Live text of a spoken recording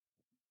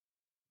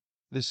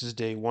This is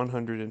day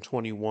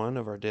 121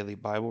 of our daily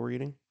Bible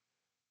reading.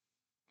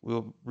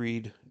 We'll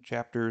read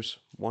chapters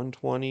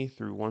 120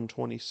 through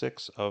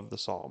 126 of the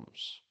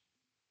Psalms.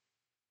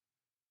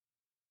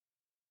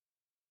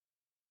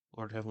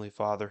 Lord Heavenly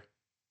Father,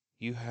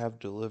 you have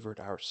delivered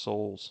our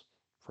souls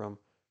from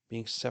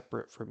being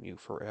separate from you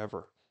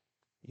forever.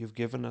 You've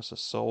given us a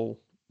soul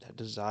that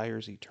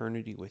desires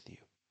eternity with you.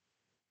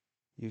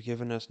 You've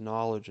given us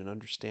knowledge and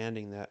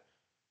understanding that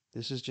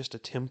this is just a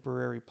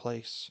temporary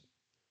place.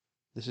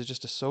 This is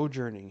just a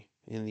sojourning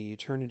in the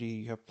eternity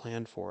you have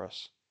planned for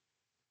us.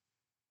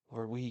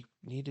 Lord, we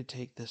need to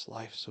take this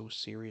life so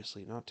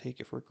seriously, not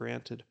take it for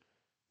granted,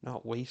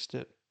 not waste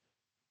it.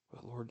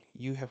 But Lord,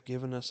 you have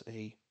given us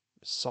a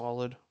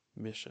solid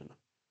mission.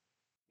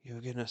 You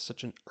have given us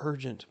such an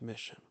urgent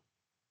mission.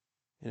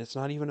 And it's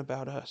not even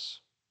about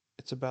us.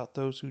 It's about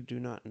those who do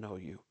not know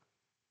you.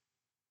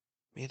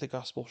 May the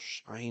gospel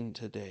shine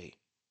today.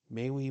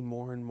 May we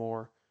more and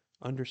more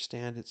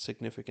understand its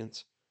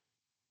significance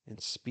and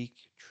speak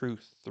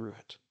truth through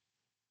it.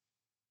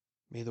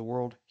 May the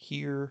world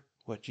hear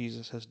what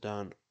Jesus has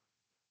done,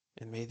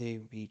 and may they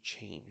be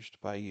changed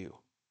by you.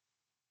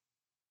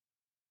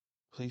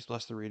 Please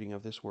bless the reading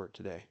of this word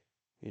today.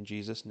 In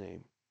Jesus'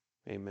 name,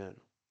 amen.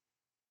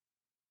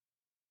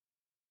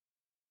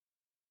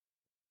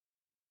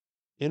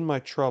 In my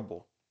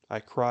trouble,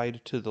 I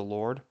cried to the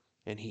Lord,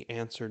 and he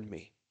answered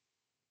me.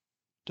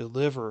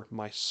 Deliver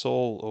my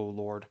soul, O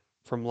Lord,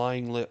 from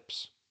lying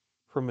lips,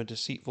 from a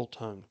deceitful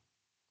tongue.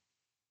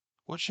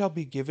 What shall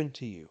be given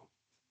to you,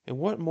 and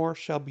what more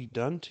shall be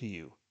done to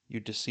you,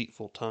 you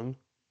deceitful tongue?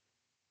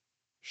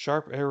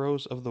 Sharp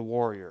arrows of the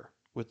warrior,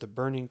 with the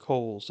burning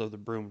coals of the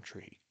broom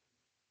tree.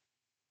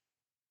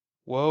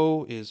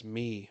 Woe is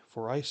me,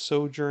 for I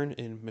sojourn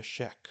in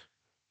Meshech,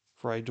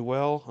 for I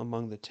dwell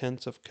among the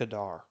tents of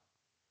Kedar.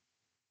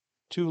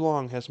 Too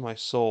long has my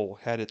soul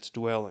had its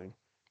dwelling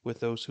with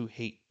those who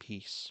hate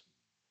peace.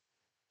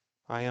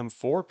 I am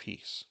for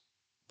peace,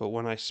 but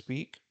when I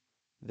speak,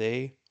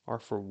 they are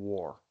for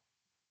war.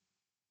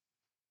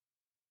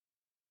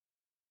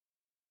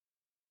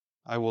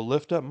 I will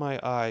lift up my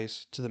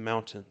eyes to the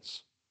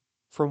mountains.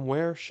 From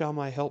where shall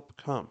my help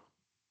come?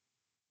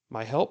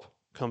 My help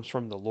comes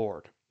from the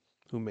Lord,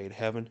 who made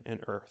heaven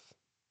and earth.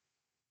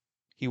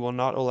 He will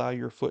not allow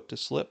your foot to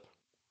slip.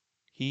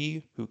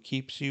 He who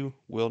keeps you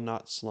will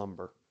not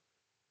slumber.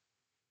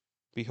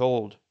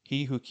 Behold,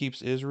 he who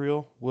keeps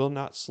Israel will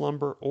not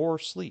slumber or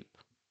sleep.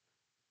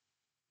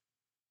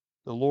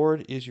 The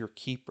Lord is your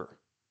keeper.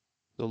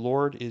 The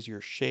Lord is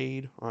your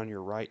shade on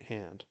your right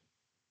hand.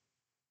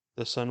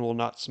 The sun will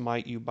not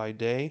smite you by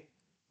day,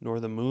 nor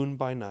the moon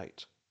by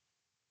night.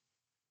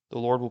 The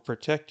Lord will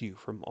protect you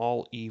from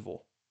all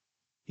evil.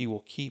 He will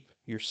keep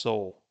your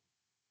soul.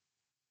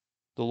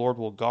 The Lord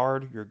will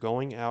guard your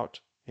going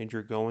out and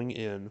your going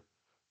in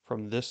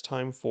from this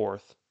time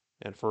forth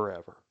and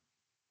forever.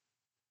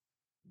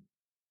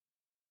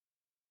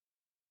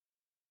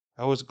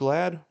 I was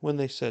glad when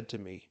they said to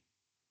me,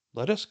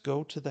 "Let us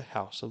go to the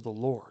house of the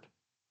Lord."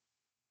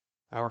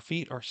 Our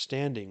feet are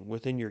standing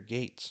within your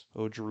gates,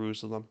 O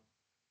Jerusalem.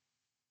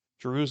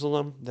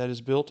 Jerusalem that is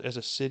built as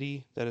a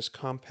city that is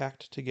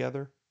compact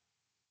together,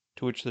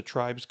 to which the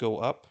tribes go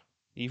up,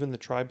 even the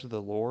tribes of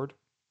the Lord,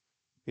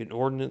 in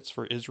ordinance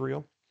for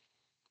Israel,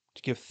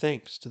 to give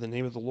thanks to the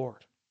name of the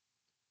Lord.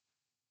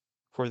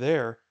 For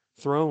there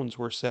thrones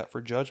were set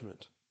for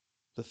judgment,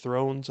 the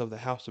thrones of the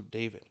house of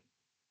David.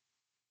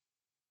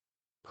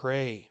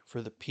 Pray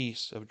for the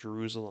peace of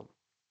Jerusalem.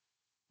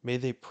 May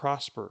they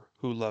prosper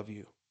who love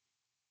you.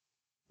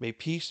 May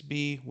peace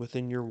be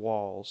within your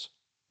walls,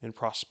 and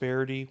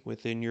prosperity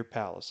within your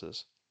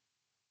palaces.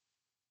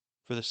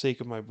 For the sake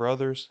of my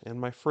brothers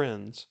and my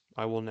friends,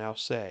 I will now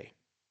say,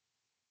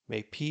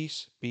 may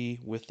peace be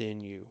within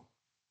you.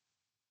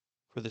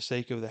 For the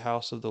sake of the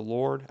house of the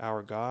Lord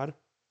our God,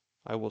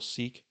 I will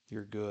seek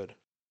your good.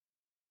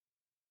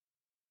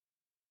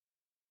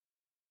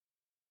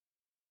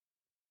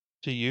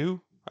 To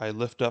you I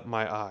lift up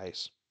my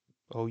eyes,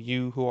 O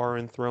you who are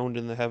enthroned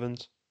in the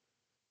heavens.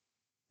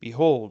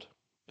 Behold,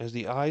 as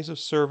the eyes of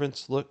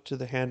servants look to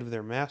the hand of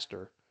their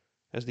master,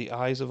 as the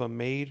eyes of a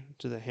maid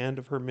to the hand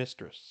of her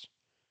mistress,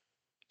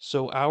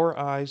 so our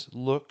eyes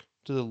look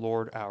to the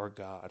Lord our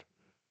God,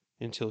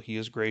 until he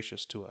is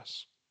gracious to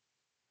us.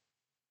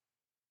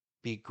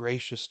 Be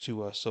gracious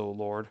to us, O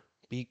Lord,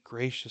 be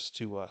gracious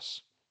to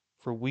us,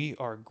 for we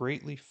are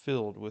greatly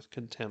filled with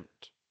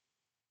contempt.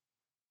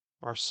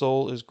 Our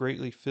soul is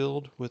greatly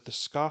filled with the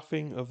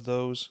scoffing of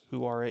those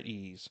who are at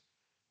ease,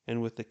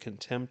 and with the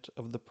contempt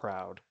of the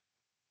proud.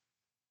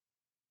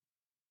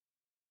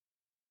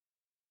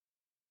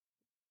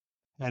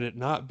 Had it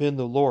not been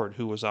the Lord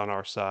who was on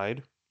our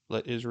side,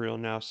 let Israel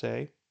now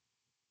say,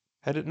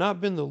 had it not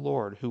been the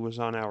Lord who was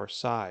on our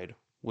side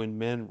when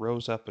men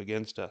rose up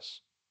against us,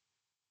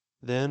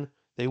 then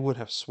they would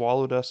have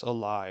swallowed us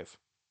alive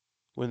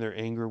when their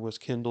anger was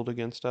kindled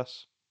against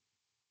us.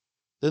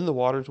 Then the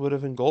waters would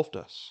have engulfed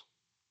us.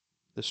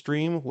 The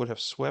stream would have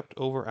swept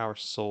over our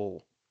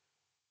soul.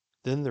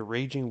 Then the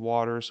raging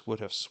waters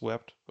would have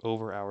swept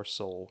over our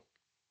soul.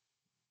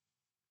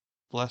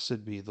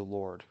 Blessed be the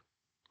Lord,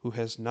 who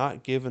has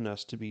not given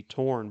us to be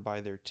torn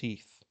by their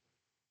teeth.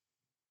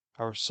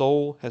 Our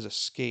soul has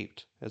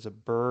escaped as a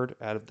bird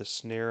out of the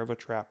snare of a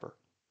trapper.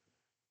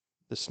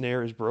 The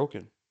snare is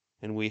broken,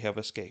 and we have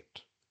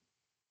escaped.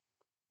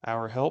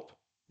 Our help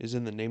is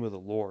in the name of the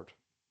Lord,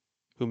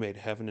 who made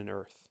heaven and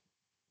earth.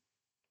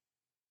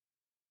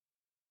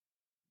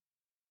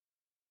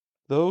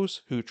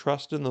 Those who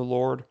trust in the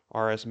Lord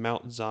are as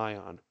Mount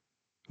Zion,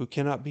 who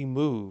cannot be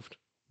moved,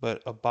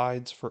 but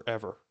abides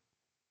forever.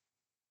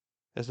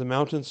 As the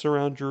mountains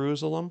surround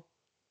Jerusalem,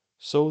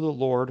 so the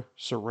Lord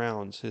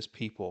surrounds his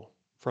people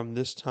from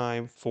this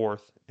time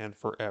forth and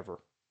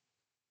forever.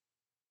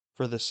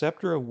 For the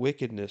scepter of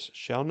wickedness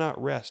shall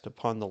not rest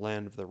upon the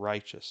land of the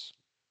righteous,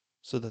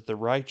 so that the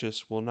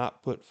righteous will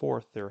not put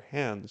forth their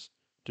hands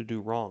to do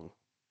wrong.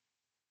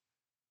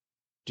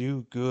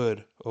 Do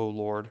good, O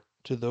Lord,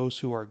 to those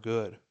who are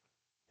good,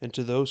 and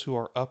to those who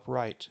are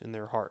upright in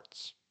their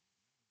hearts.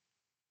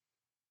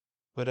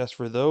 But as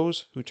for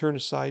those who turn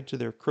aside to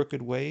their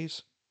crooked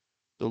ways,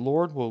 the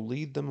Lord will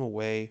lead them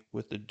away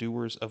with the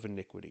doers of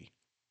iniquity.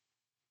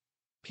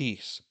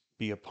 Peace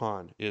be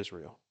upon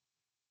Israel.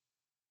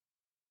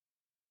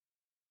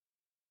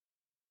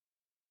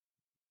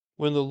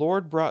 When the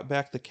Lord brought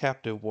back the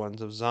captive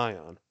ones of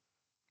Zion,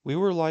 we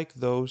were like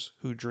those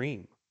who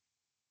dream.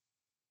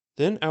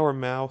 Then our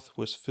mouth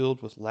was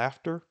filled with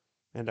laughter,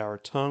 and our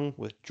tongue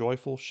with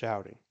joyful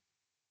shouting.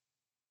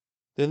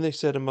 Then they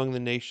said among the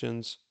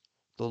nations,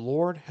 the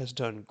Lord has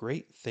done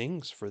great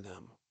things for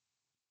them.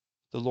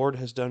 The Lord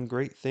has done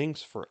great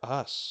things for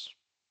us.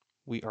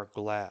 We are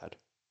glad.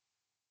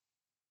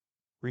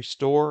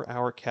 Restore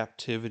our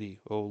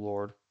captivity, O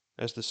Lord,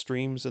 as the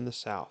streams in the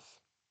south.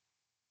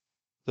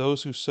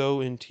 Those who sow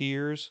in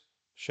tears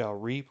shall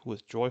reap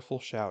with joyful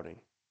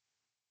shouting.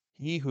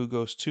 He who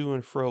goes to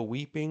and fro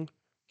weeping,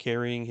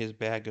 carrying his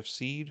bag of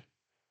seed,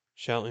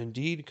 shall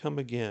indeed come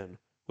again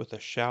with a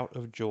shout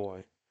of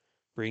joy,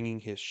 bringing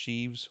his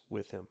sheaves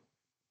with him.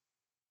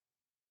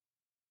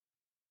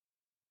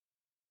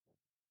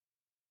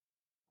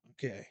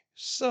 Okay,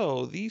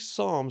 so these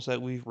Psalms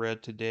that we've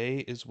read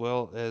today, as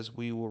well as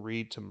we will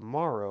read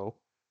tomorrow,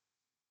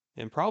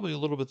 and probably a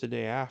little bit the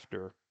day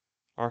after,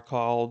 are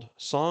called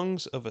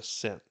Songs of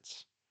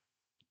Ascents.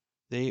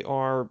 They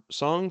are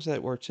songs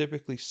that were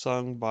typically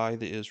sung by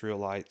the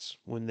Israelites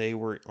when they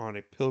were on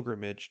a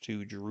pilgrimage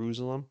to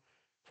Jerusalem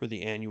for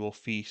the annual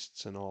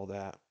feasts and all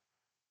that.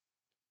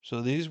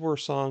 So these were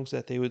songs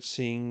that they would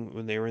sing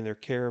when they were in their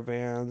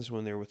caravans,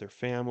 when they were with their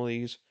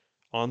families,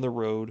 on the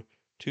road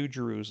to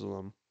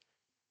Jerusalem.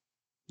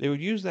 They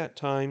would use that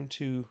time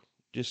to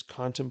just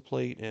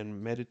contemplate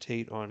and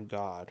meditate on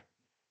God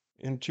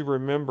and to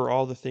remember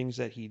all the things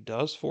that He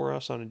does for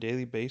us on a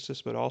daily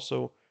basis, but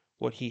also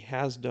what He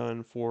has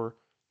done for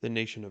the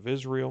nation of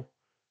Israel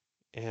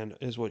and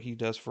is what He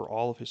does for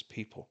all of His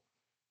people.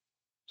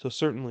 So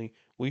certainly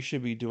we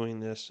should be doing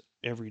this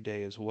every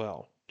day as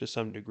well, to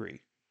some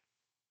degree,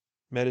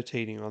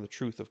 meditating on the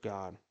truth of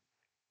God,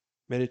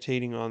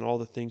 meditating on all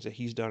the things that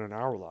He's done in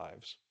our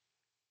lives,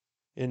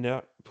 and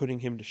not putting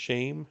Him to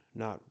shame,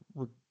 not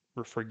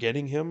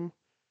forgetting Him,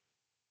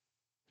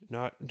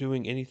 not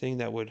doing anything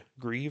that would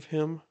grieve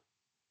Him,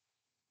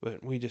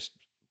 but we just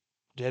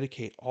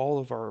dedicate all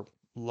of our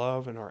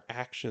love and our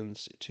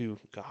actions to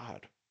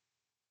God.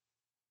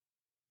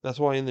 That's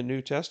why in the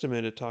New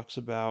Testament it talks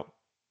about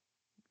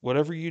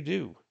whatever you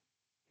do,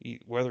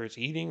 whether it's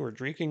eating or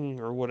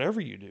drinking or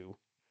whatever you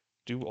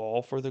do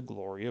all for the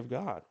glory of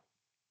God.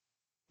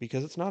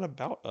 Because it's not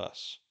about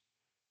us.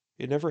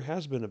 It never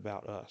has been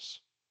about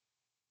us.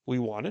 We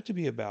want it to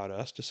be about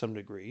us to some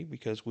degree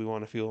because we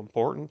want to feel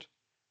important.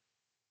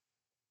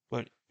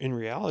 But in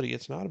reality,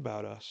 it's not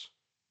about us.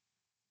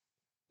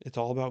 It's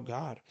all about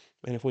God.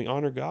 And if we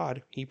honor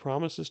God, He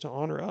promises to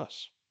honor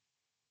us.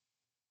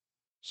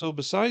 So,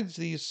 besides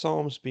these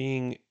Psalms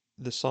being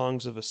the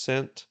songs of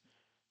ascent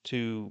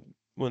to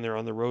when they're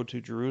on the road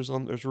to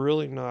Jerusalem, there's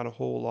really not a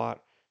whole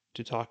lot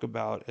to talk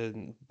about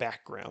in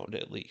background,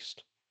 at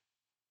least.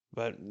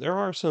 But there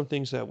are some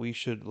things that we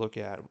should look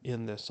at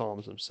in the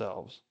Psalms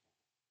themselves.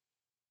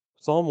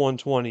 Psalm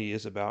 120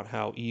 is about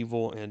how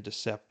evil and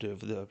deceptive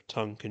the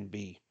tongue can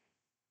be.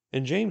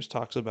 And James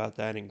talks about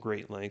that in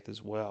great length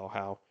as well,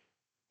 how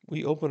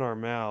we open our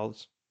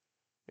mouths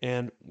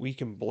and we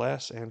can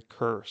bless and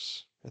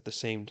curse at the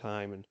same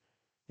time,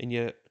 and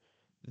yet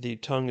the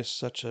tongue is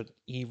such an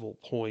evil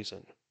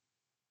poison.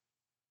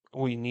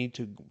 We need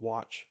to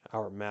watch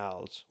our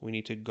mouths. We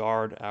need to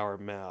guard our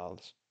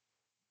mouths.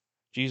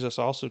 Jesus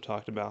also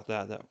talked about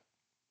that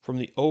from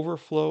the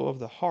overflow of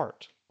the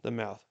heart, the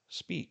mouth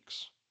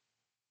speaks.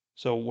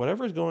 So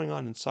whatever is going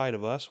on inside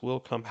of us will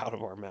come out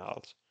of our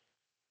mouths.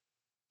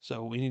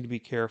 So we need to be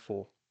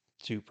careful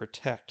to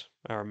protect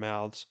our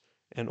mouths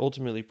and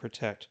ultimately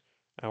protect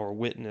our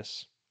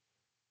witness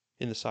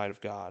in the sight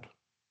of God.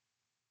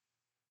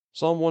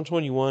 Psalm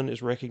 121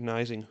 is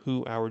recognizing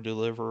who our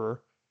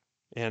deliverer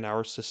and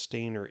our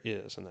sustainer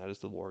is, and that is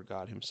the Lord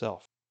God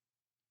Himself.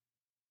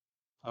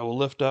 I will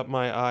lift up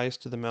my eyes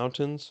to the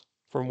mountains.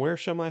 From where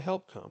shall my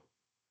help come?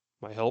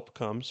 My help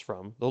comes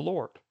from the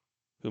Lord,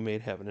 who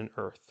made heaven and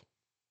earth.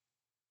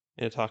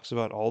 And it talks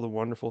about all the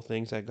wonderful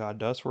things that God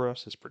does for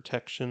us, his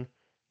protection,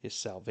 his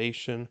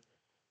salvation,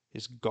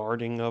 his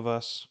guarding of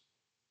us,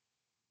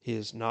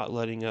 his not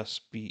letting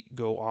us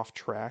go off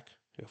track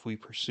if we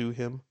pursue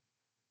him.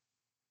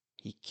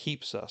 He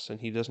keeps us, and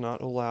he does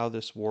not allow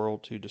this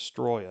world to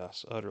destroy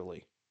us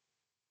utterly.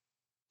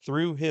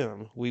 Through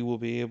him, we will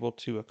be able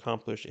to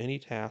accomplish any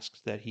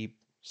tasks that he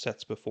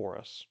sets before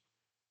us.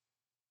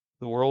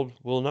 The world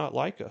will not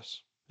like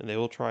us, and they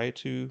will try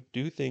to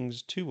do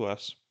things to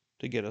us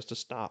to get us to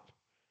stop.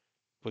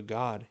 But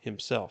God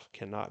himself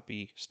cannot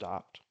be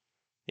stopped,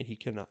 and he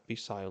cannot be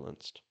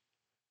silenced.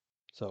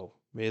 So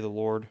may the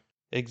Lord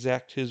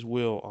exact his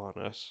will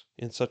on us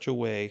in such a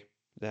way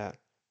that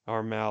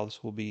our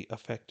mouths will be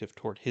effective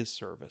toward his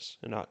service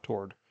and not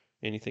toward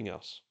anything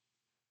else.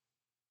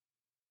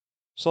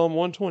 Psalm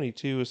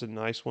 122 is a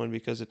nice one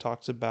because it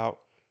talks about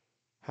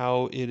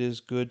how it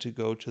is good to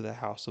go to the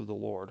house of the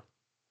Lord.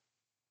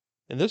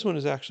 And this one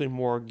is actually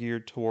more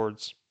geared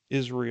towards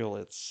Israel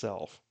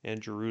itself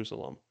and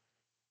Jerusalem.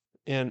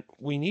 And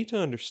we need to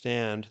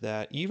understand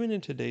that even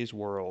in today's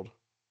world,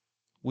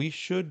 we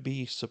should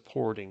be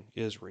supporting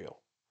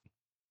Israel.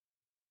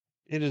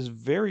 It is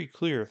very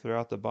clear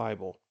throughout the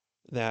Bible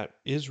that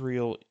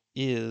Israel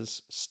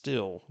is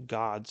still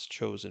God's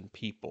chosen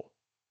people.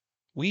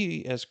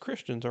 We as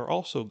Christians are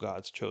also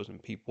God's chosen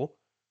people,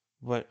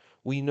 but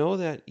we know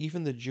that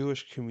even the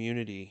Jewish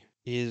community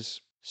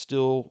is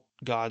still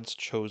God's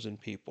chosen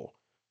people,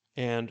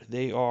 and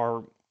they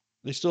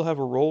still have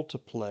a role to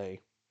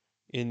play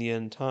in the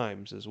end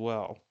times as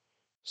well.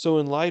 So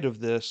in light of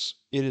this,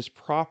 it is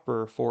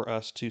proper for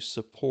us to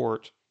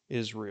support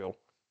Israel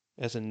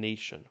as a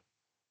nation.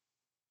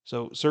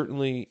 So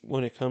certainly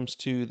when it comes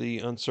to the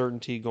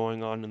uncertainty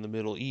going on in the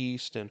Middle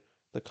East and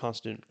the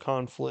constant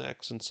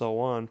conflicts and so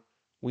on,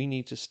 we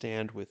need to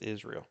stand with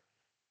Israel.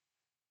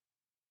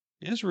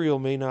 Israel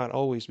may not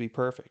always be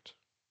perfect.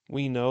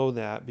 We know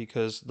that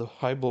because the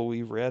Bible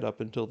we've read up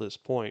until this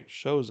point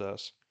shows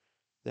us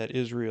that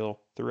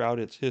Israel, throughout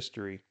its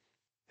history,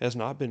 has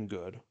not been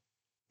good.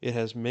 It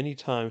has many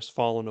times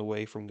fallen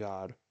away from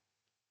God.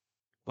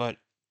 But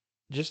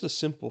just the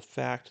simple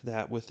fact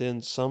that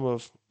within some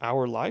of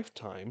our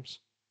lifetimes,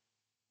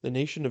 the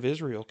nation of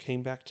Israel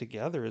came back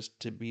together as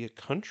to be a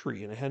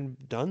country, and it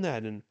hadn't done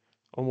that in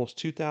almost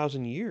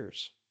 2,000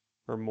 years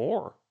or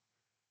more.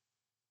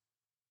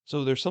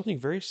 So there's something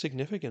very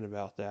significant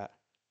about that,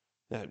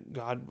 that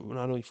God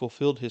not only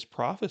fulfilled his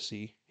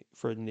prophecy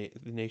for the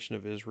nation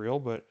of Israel,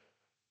 but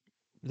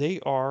they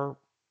are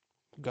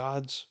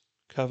God's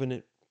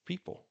covenant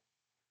people.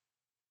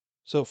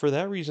 So for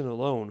that reason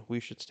alone, we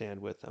should stand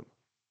with them.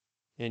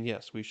 And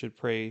yes, we should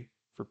pray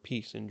for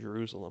peace in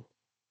Jerusalem.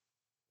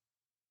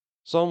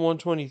 Psalm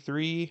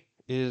 123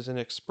 is an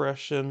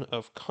expression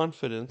of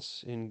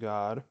confidence in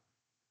God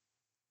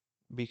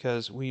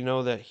because we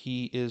know that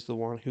he is the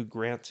one who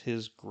grants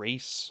his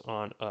grace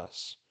on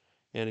us.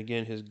 And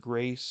again, his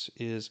grace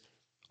is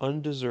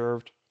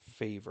undeserved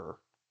favor.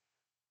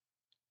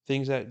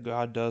 Things that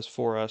God does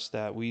for us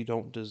that we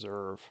don't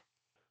deserve.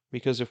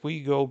 Because if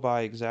we go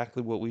by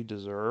exactly what we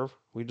deserve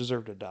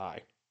to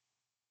die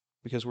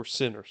because we're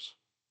sinners.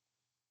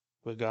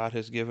 But God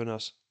has given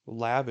us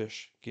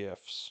lavish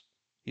gifts.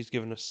 He's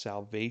given us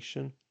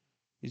salvation.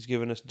 He's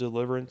given us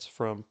deliverance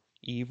from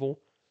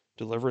evil,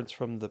 deliverance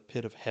from the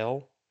pit of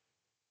hell.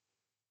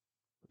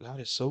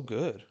 God is so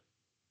good.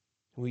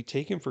 We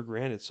take him for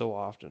granted so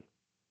often.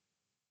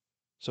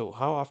 So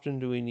how often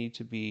do we need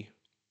to be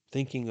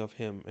thinking of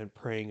him and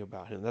praying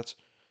about him? That's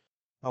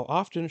how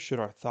often should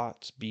our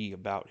thoughts be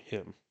about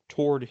him,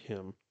 toward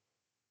him,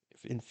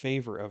 in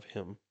favor of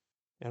him,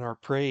 and our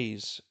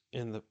praise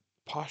and the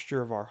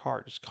posture of our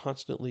heart is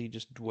constantly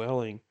just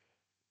dwelling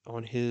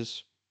on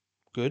his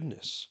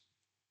goodness.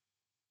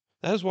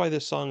 That is why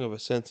this song of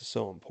ascents is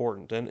so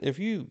important. And if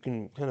you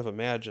can kind of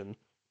imagine,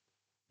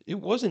 it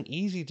wasn't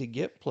easy to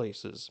get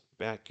places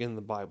back in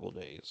the Bible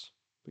days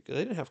because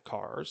they didn't have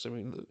cars. I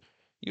mean,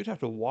 you'd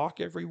have to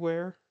walk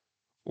everywhere,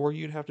 or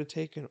you'd have to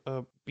take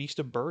a beast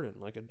of burden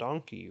like a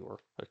donkey or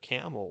a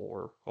camel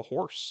or a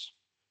horse.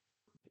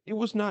 It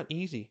was not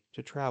easy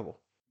to travel.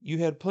 You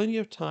had plenty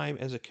of time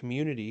as a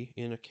community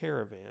in a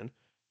caravan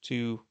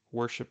to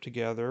worship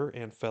together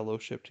and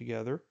fellowship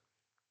together,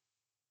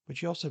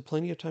 but you also had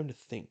plenty of time to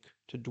think,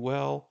 to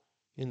dwell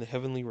in the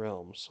heavenly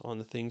realms on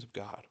the things of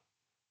God.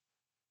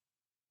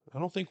 I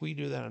don't think we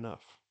do that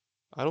enough.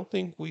 I don't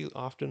think we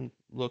often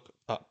look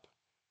up,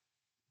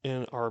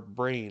 and our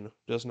brain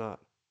does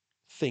not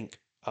think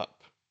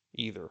up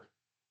either.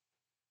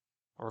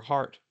 Our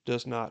heart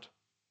does not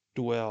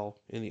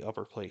dwell in the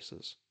upper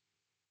places.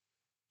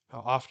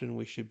 How often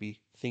we should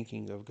be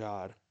thinking of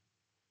God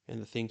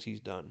and the things He's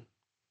done,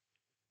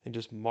 and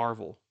just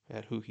marvel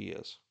at who He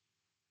is.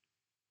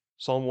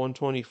 Psalm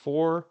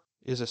 124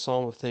 is a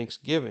psalm of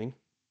thanksgiving,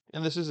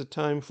 and this is a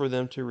time for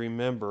them to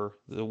remember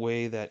the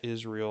way that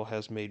Israel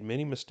has made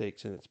many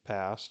mistakes in its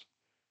past,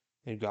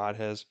 and God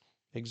has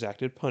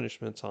exacted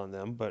punishments on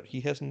them, but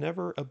He has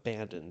never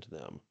abandoned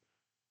them.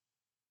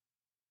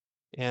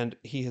 And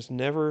he has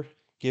never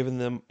given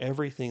them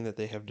everything that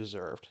they have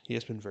deserved. He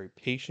has been very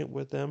patient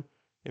with them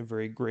and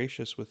very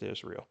gracious with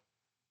Israel.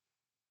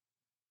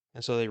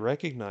 And so they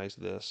recognize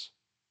this,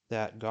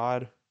 that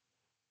God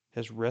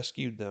has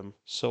rescued them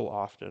so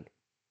often,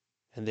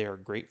 and they are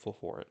grateful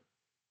for it.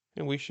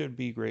 And we should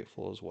be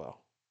grateful as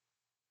well.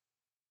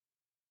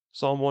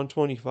 Psalm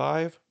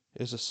 125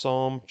 is a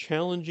psalm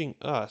challenging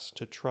us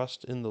to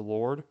trust in the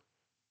Lord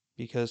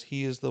because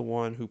he is the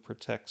one who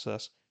protects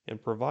us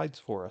and provides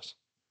for us.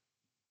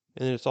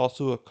 And it's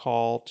also a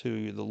call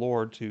to the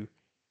Lord to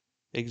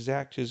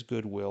exact his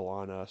goodwill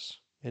on us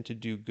and to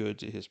do good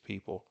to his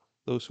people,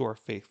 those who are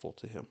faithful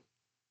to him.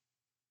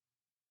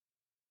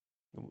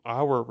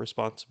 Our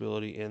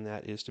responsibility in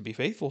that is to be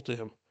faithful to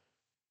him.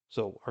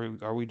 So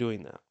are we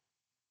doing that?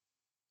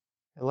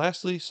 And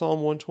lastly,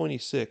 Psalm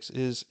 126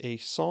 is a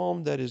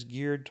psalm that is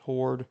geared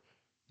toward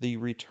the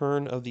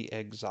return of the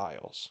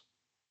exiles.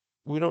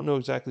 We don't know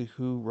exactly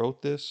who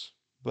wrote this,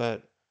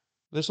 but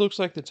this looks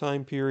like the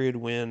time period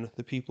when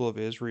the people of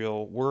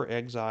Israel were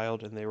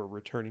exiled and they were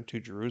returning to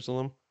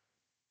Jerusalem.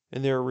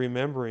 And they're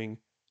remembering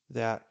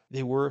that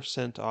they were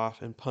sent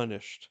off and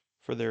punished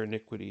for their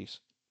iniquities,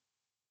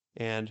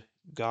 and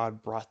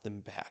God brought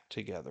them back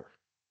together,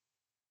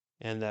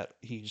 and that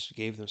He just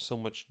gave them so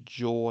much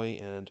joy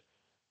and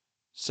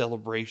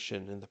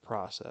celebration in the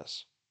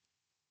process.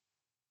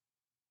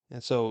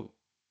 And so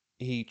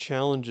He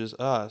challenges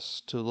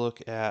us to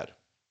look at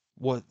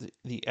what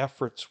the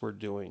efforts we're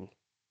doing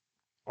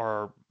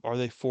are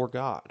they for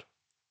God?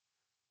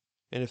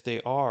 And if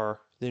they are,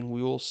 then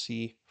we will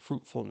see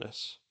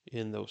fruitfulness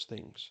in those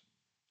things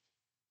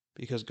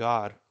because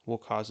God will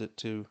cause it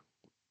to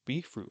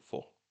be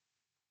fruitful.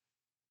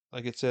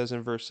 Like it says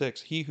in verse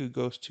 6, he who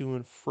goes to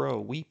and fro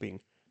weeping,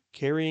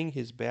 carrying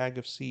his bag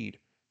of seed,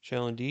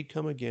 shall indeed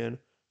come again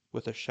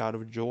with a shout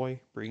of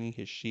joy, bringing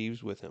his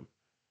sheaves with him.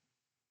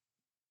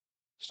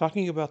 It's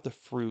talking about the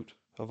fruit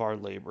of our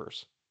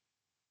labors.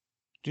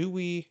 Do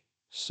we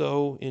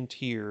sow in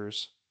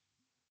tears?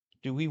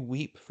 Do we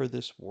weep for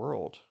this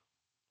world?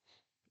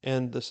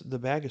 And the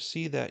bag of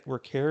seed that we're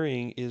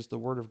carrying is the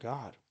Word of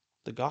God,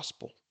 the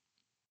gospel.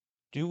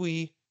 Do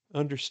we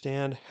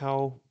understand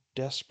how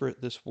desperate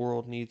this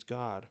world needs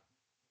God?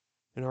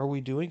 And are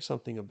we doing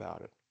something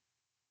about it?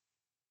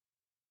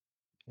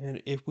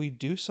 And if we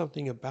do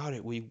something about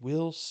it, we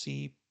will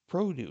see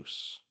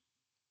produce.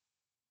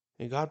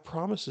 And God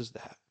promises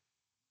that.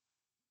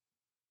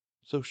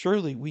 So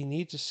surely we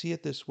need to see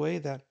it this way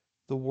that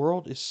the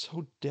world is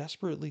so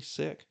desperately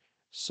sick,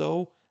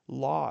 so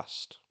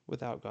lost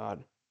without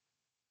God.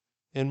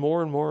 And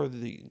more of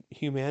the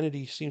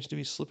humanity seems to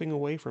be slipping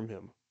away from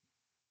Him.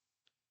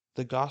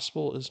 The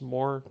gospel is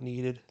more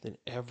needed than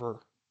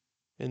ever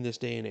in this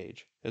day and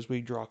age as we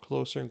draw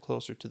closer and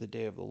closer to the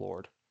day of the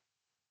Lord.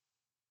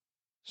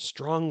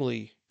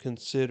 Strongly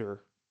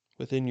consider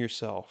within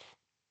yourself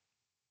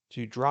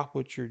to drop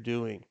what you're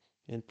doing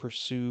and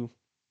pursue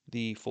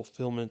the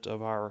fulfillment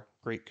of our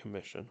Great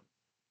Commission.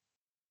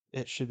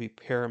 It should be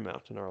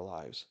paramount in our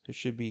lives. It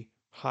should be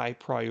high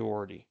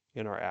priority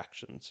in our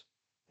actions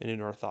and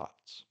in our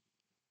thoughts.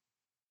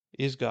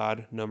 Is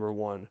God number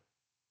one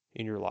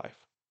in your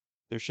life?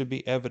 There should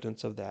be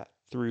evidence of that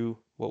through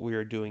what we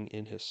are doing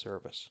in His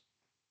service.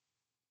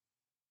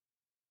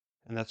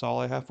 And that's all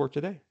I have for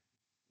today.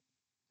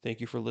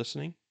 Thank you for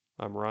listening.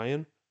 I'm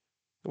Ryan,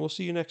 and we'll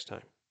see you next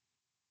time.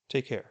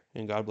 Take care,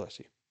 and God bless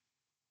you.